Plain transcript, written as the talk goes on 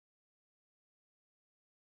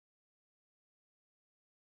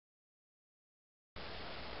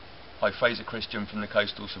Hi, Fraser Christian from the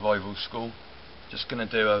Coastal Survival School. Just going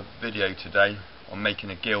to do a video today on making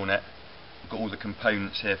a gill net. I've got all the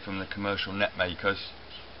components here from the commercial net makers,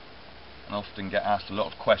 and I often get asked a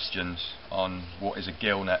lot of questions on what is a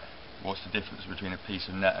gill net, what's the difference between a piece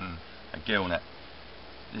of net and a gill net.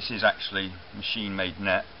 This is actually machine made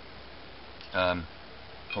net,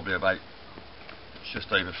 probably about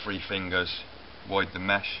just over 3 fingers wide the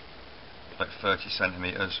mesh, about 30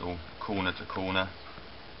 centimetres or corner to corner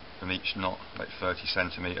from each knot, about 30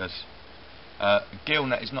 centimetres. A gill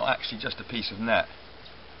net is not actually just a piece of net.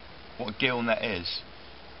 What a gill net is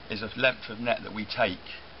a length of net that we take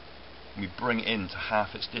and we bring it in to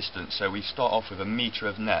half its distance. So we start off with a metre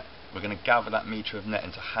of net. We're going to gather that metre of net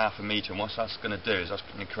into half a metre, and what that's going to do is that's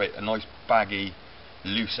going to create a nice baggy,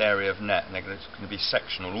 loose area of net, and it's going to be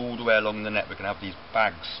sectional all the way along the net. We're going to have these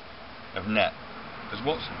bags of net. Because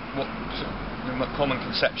what the common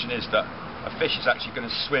conception is that a fish is actually going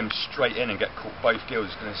to swim straight in and get caught both gills,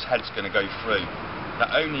 his head's going to go through.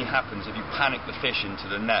 That only happens if you panic the fish into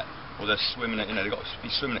the net, or they're swimming at, they've got to be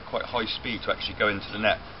swimming at quite high speed to actually go into the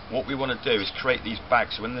net. What we want to do is create these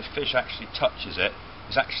bags, so when the fish actually touches it,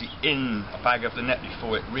 it's actually in a bag of the net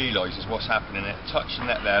before it realises what's happening. It touches the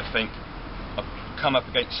net there, think, I've come up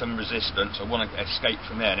against some resistance, I want to escape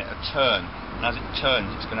from there, and it'll turn, and as it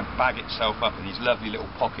turns it's going to bag itself up in these lovely little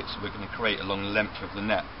pockets that we're going to create along the length of the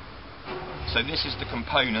net. So this is the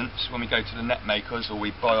components when we go to the net makers, or we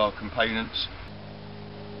buy our components.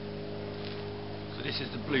 So this is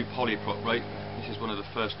the blue polyprop rope. This is one of the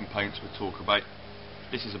first components we'll talk about.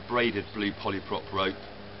 This is a braided blue polyprop rope,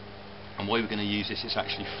 and why we're going to use this, it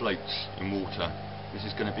actually floats in water. This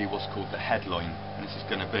is going to be what's called the headline, and this is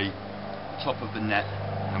going to be the top of the net,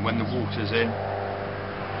 and when the water's in,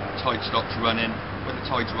 the tide stops running. When the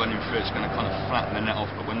tide's running through, it's going to kind of flatten the net off,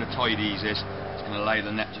 but when the tide eases, it's going to allow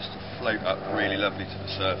the net just to float up really lovely to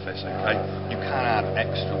the surface. Okay, you can add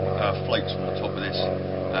extra floats on the top of this.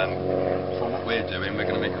 For what we're doing, we're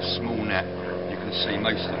going to make a small net. You can see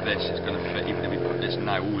most of this is going to fit, even if we put this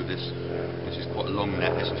now, all of this is quite a long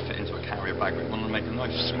net, this will fit into a carrier bag. We want to make a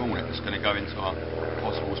nice small net that's going to go into our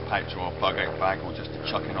possibles pouch or our bug out bag, or just to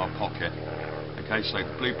chuck in our pocket. Okay, so the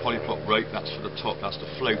blue polyprop rope, that's for the top, that's the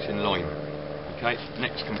floating line. Okay,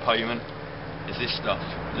 next component is this stuff.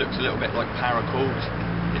 It looks a little bit like paracord.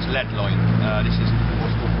 It's lead line. This is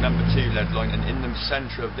what's called number 2 lead line, and in the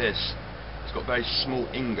centre of this, it's got very small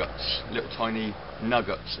ingots, little tiny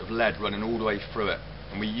nuggets of lead running all the way through it,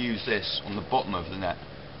 and we use this on the bottom of the net,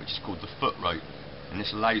 which is called the foot rope, and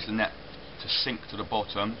this allows the net to sink to the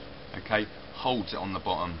bottom. Okay, holds it on the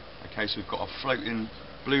bottom. Okay, so we've got our floating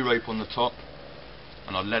blue rope on the top,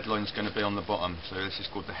 and our lead line is going to be on the bottom. So this is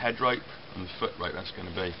called the head rope, and the foot rope that's going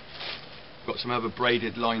to be. Got some other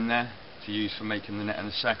braided line there to use for making the net in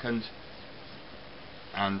a second,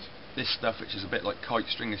 and this stuff, which is a bit like kite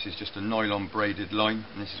string, this is just a nylon braided line,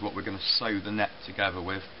 and this is what we're going to sew the net together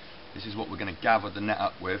with. This is what we're going to gather the net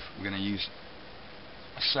up with. We're going to use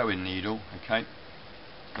a sewing needle, okay,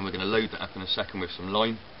 and we're going to load that up in a second with some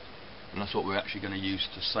line, and that's what we're actually going to use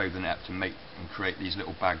to sew the net up to make and create these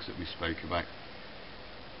little bags that we spoke about.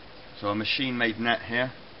 So a machine made net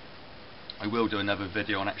here. I will do another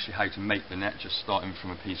video on actually how to make the net, just starting from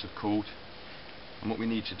a piece of cord. And what we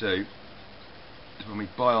need to do is, when we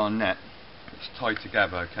buy our net, it's tied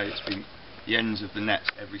together, okay, it's been, the ends of the net,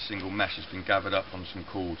 every single mesh has been gathered up on some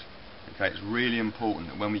cord. Okay, it's really important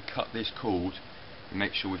that when we cut this cord, we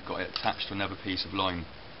make sure we've got it attached to another piece of line.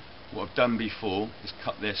 What I've done before is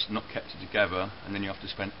cut this, not kept it together, and then you have to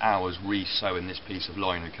spend hours re-sewing this piece of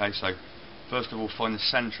line. Okay, so first of all, find the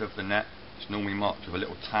centre of the net. It's normally marked with a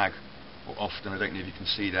little tag, or often, I don't know if you can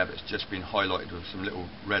see there, but it's just been highlighted with some little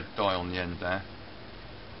red dye on the end there.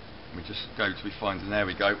 And we just go till we find, and there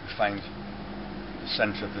we go, we found the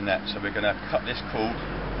centre of the net. So we're going to cut this cord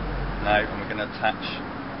now, and we're going to attach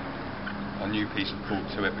a new piece of cord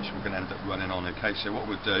to it, which we're going to end up running on. Okay, so what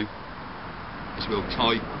we'll do is we'll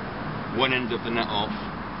tie one end of the net off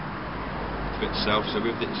to itself. So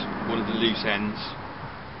with this, one of the loose ends,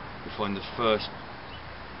 we'll find the first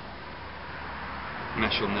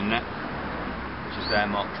mesh on the net, which is there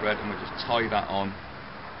marked red, and we'll just tie that on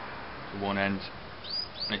to one end.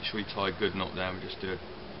 Make sure you tie a good knot there. We just do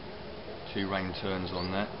 2 round turns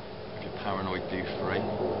on there. If you're paranoid, do 3.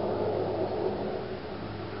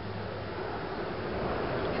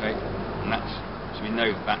 Okay, and that's, so we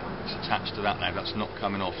know that it's attached to that now, that's not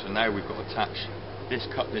coming off. So now we've got to attach this,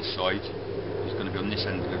 cut this side, it's going to be on this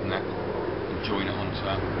end of the net, and join it onto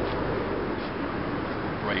that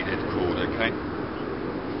braided cord. Okay,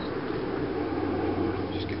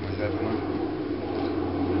 just get my leather on.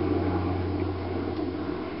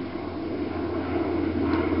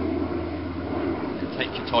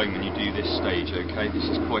 time when you do this stage, okay? This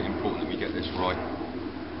is quite important that we get this right.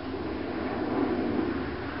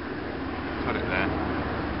 Cut it there.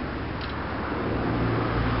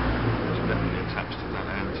 It's definitely attached to that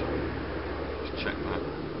end. Just check that.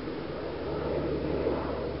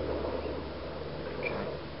 Okay.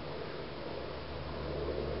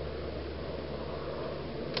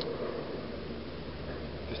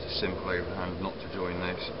 Just a simple overhand knot to join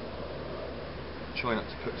those. Try not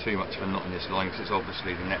to put too much of a knot in this line because it's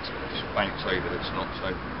obviously the net's going to just bounce over this knot,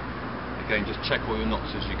 so again just check all your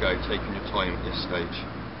knots as you go, taking your time at this stage.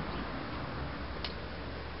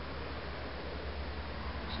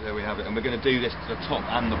 So there we have it, and we're going to do this to the top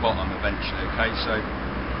and the bottom eventually, okay? So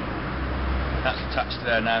that's attached to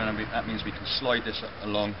there now, and that means we can slide this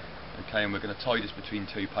along, okay? And we're going to tie this between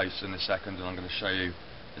two posts in a second, and I'm going to show you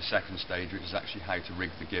the second stage, which is actually how to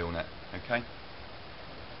rig the gill net, okay?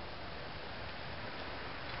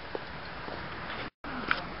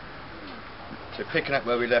 So picking up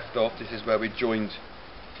where we left off, this is where we joined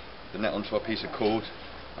the net onto our piece of cord,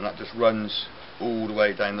 and that just runs all the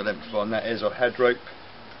way down the length of our net. Here's our head rope,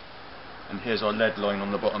 and here's our lead line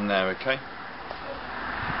on the bottom there, okay?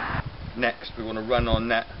 Next we want to run our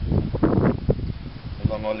net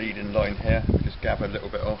along our leading line here, just gather a little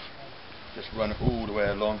bit off, just run it all the way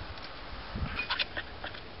along.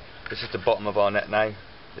 This is the bottom of our net now.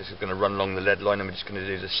 This is going to run along the lead line, and we're just going to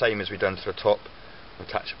do the same as we've done to the top.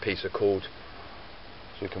 Attach a piece of cord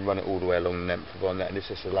so we can run it all the way along the length of our net, and this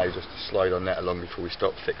just allows us to slide our net along before we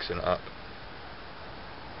start fixing it up.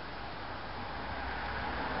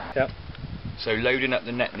 Yep. So loading up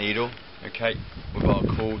the net needle, okay, with our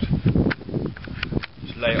cord,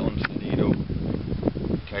 just lay it onto the needle,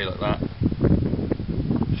 okay, like that.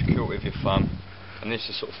 Secure it with your thumb, and this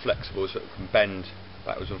is sort of flexible so it can bend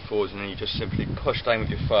backwards and forwards, and then you just simply push down with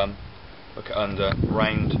your thumb, hook it under,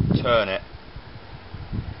 round, turn it,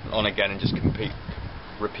 on again, and just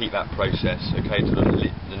repeat that process, okay, until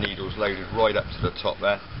the needle's loaded right up to the top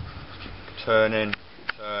there. Keep turning,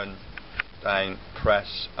 turn, down,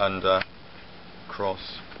 press, under,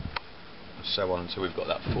 cross, and so on until we've got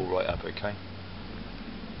that full right up, okay.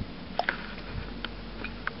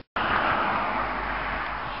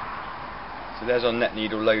 So there's our net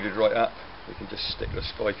needle loaded right up. We can just stick the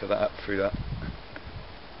spike of that up through that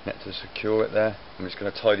net to secure it there. I'm just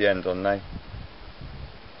going to tie the end on now.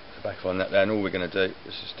 Back of our net there, and all we're going to do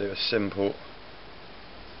is just do a simple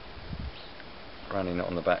granny knot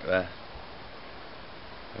on the back there,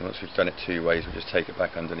 and once we've done it two ways we'll just take it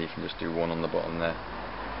back underneath and just do one on the bottom there,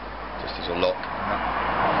 just as a lock.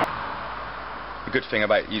 The good thing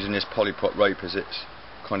about using this polyprop rope is it's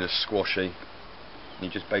kind of squashy, and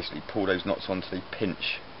you just basically pull those knots on until they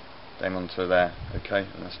pinch down onto there, okay,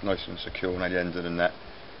 and that's nice and secure at the end of the net.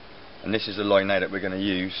 And this is the line now that we're going to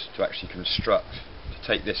use to actually construct, to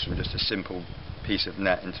take this from just a simple piece of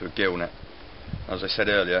net into a gill net. As I said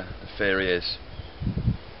earlier, the theory is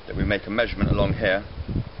that we make a measurement along here,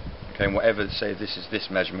 okay, and whatever, say this is this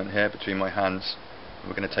measurement here between my hands,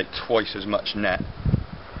 we're going to take twice as much net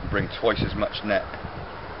and bring twice as much net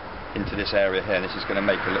into this area here, and this is going to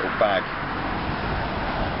make a little bag.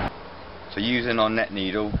 So using our net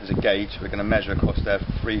needle as a gauge, we're going to measure across there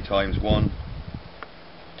 3 times, 1,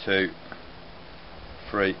 2,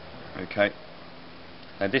 3, okay.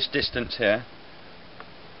 Now this distance here,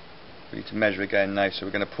 we need to measure again now, so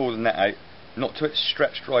we're going to pull the net out, not till it's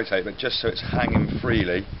stretched right out, but just so it's hanging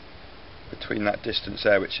freely between that distance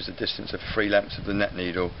there, which is a distance of 3 lengths of the net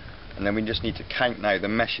needle. And then we just need to count now the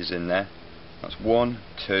meshes in there. That's 1,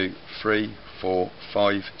 2, 3, 4,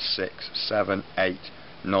 5, 6, 7, 8,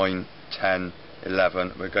 9, 10,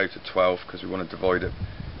 11. We'll go to 12 because we want to divide it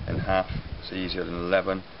in half. It's easier than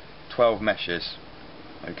 11. 12 meshes,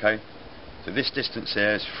 okay. So this distance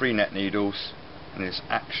here is 3 net needles, and it's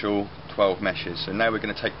actual 12 meshes. So now we're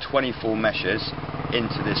going to take 24 meshes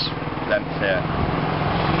into this length here.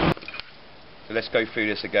 So let's go through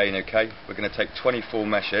this again, okay. We're going to take 24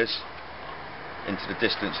 meshes into the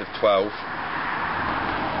distance of 12,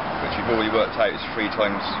 which we've already worked out is 3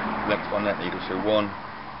 times length of our net needle. So 1,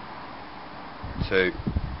 2,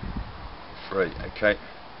 3, okay.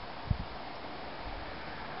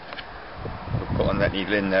 Put on that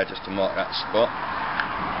needle in there just to mark that spot.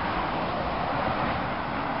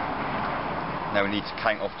 Now we need to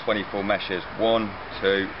count off 24 meshes. 1,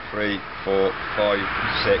 2, 3, 4, 5,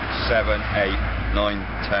 6, 7, 8, 9,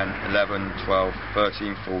 10, 11, 12,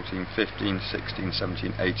 13, 14, 15, 16,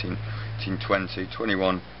 17, 18, 19, 20,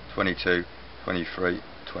 21, 22, 23,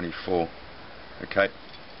 24. Okay.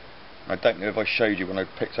 I don't know if I showed you when I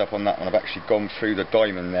picked up on that one. I've actually gone through the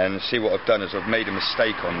diamond there, and see what I've done is I've made a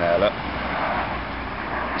mistake on there, look.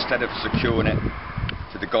 Instead of securing it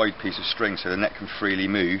to with the guide piece of string so the net can freely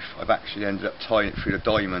move, I've actually ended up tying it through the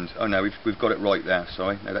diamond. Oh no, we've got it right there,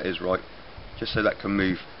 sorry, no that is right, just so that can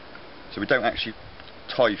move. So we don't actually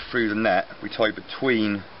tie through the net, we tie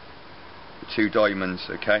between the two diamonds,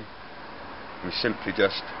 okay? And we simply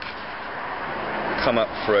just come up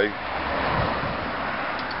through,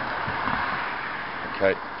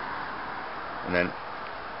 okay, and then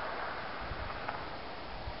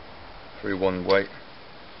through one way,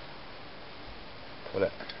 pull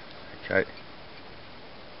it, okay,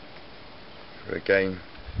 through again,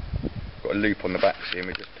 got a loop on the back see, and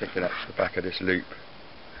we're just picking up the back of this loop.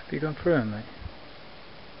 Have you gone through them, mate?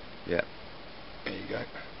 Yeah, there you go.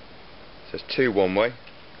 So it's two one way,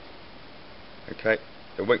 okay,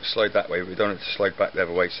 it won't slide that way, we don't have to slide back the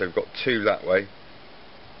other way, so we've got two that way.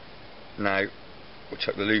 Now we'll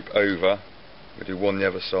chuck the loop over, we'll do one the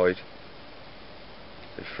other side,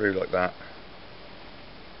 go through like that,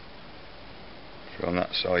 through on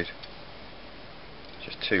that side,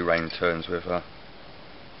 just two round turns with her.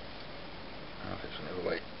 Another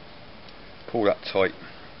way, pull that tight,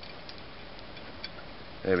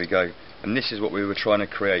 there we go, and this is what we were trying to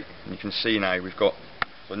create. And you can see now we've got,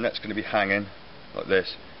 so the net's going to be hanging like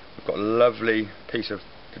this, we've got a lovely piece of,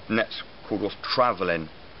 the net's called what's travelling,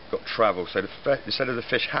 got travel, so instead of the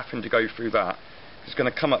fish having to go through that, it's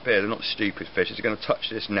going to come up here, they're not stupid fish, it's going to touch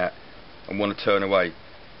this net and want to turn away.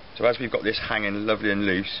 So as we've got this hanging lovely and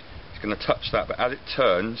loose, it's going to touch that, but as it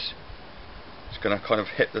turns, it's going to kind of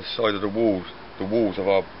hit the side of the walls of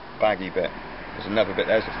our baggy bit. There's another bit,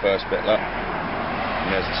 there's the first bit, look,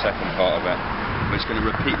 and there's the second part of it. We're just going to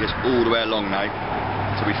repeat this all the way along now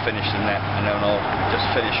until we finish the net, and then I'll just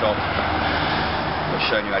finish off by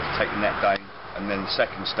showing you how to take the net down. And then the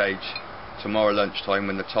second stage, tomorrow lunchtime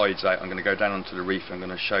when the tide's out, I'm going to go down onto the reef and I'm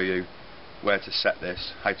going to show you where to set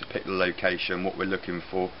this, how to pick the location, what we're looking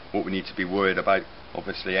for, what we need to be worried about.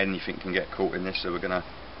 Obviously anything can get caught in this, so we're going to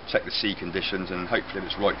check the sea conditions, and hopefully if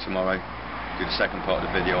it's right tomorrow, do the second part of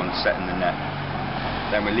the video on setting the net.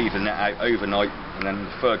 Then we'll leave the net out overnight, and then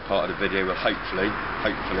the third part of the video will hopefully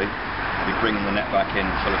be bringing the net back in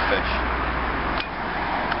full of fish.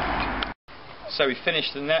 So we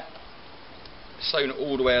finished the net, sewn it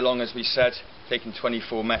all the way along as we said, taking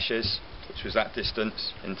 24 meshes, which was that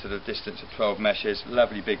distance, into the distance of 12 meshes,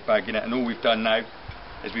 lovely big bag in it, and all we've done now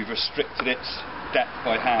is we've restricted its depth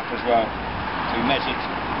by half as well. So we measured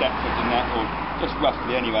the depth of the net, or just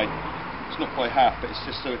roughly anyway, it's not by half, but it's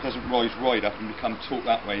just so it doesn't rise right up and become taut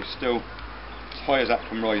that way. It's still, as high as that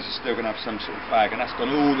can rise, it's still going to have some sort of bag, and that's gone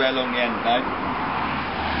all the way along the end now.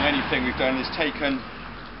 And the only thing we've done is taken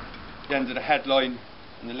the end of the headline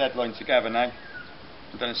and the lead line together now.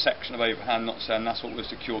 We've done a section of overhand knots there, and that's what we'll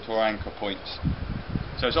secure to our anchor points.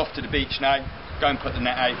 So it's off to the beach now, go and put the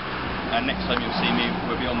net out, and next time you'll see me,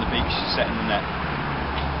 we'll be on the beach setting the net.